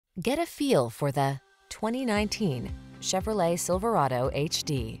Get a feel for the 2019 Chevrolet Silverado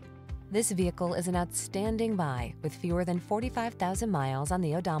HD. This vehicle is an outstanding buy with fewer than 45,000 miles on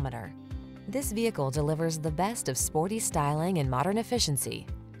the odometer. This vehicle delivers the best of sporty styling and modern efficiency.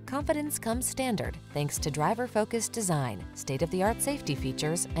 Confidence comes standard thanks to driver-focused design, state-of-the-art safety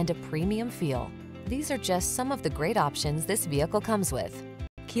features, and a premium feel. These are just some of the great options this vehicle comes with: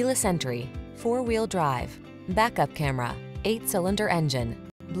 keyless entry, 4-wheel drive, backup camera, 8-cylinder engine,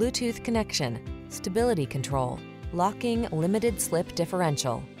 Bluetooth connection, stability control, locking limited slip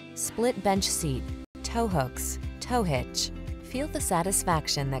differential, split bench seat, tow hooks, tow hitch. Feel the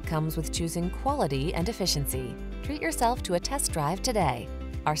satisfaction that comes with choosing quality and efficiency. Treat yourself to a test drive today.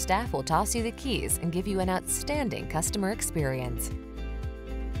 Our staff will toss you the keys and give you an outstanding customer experience.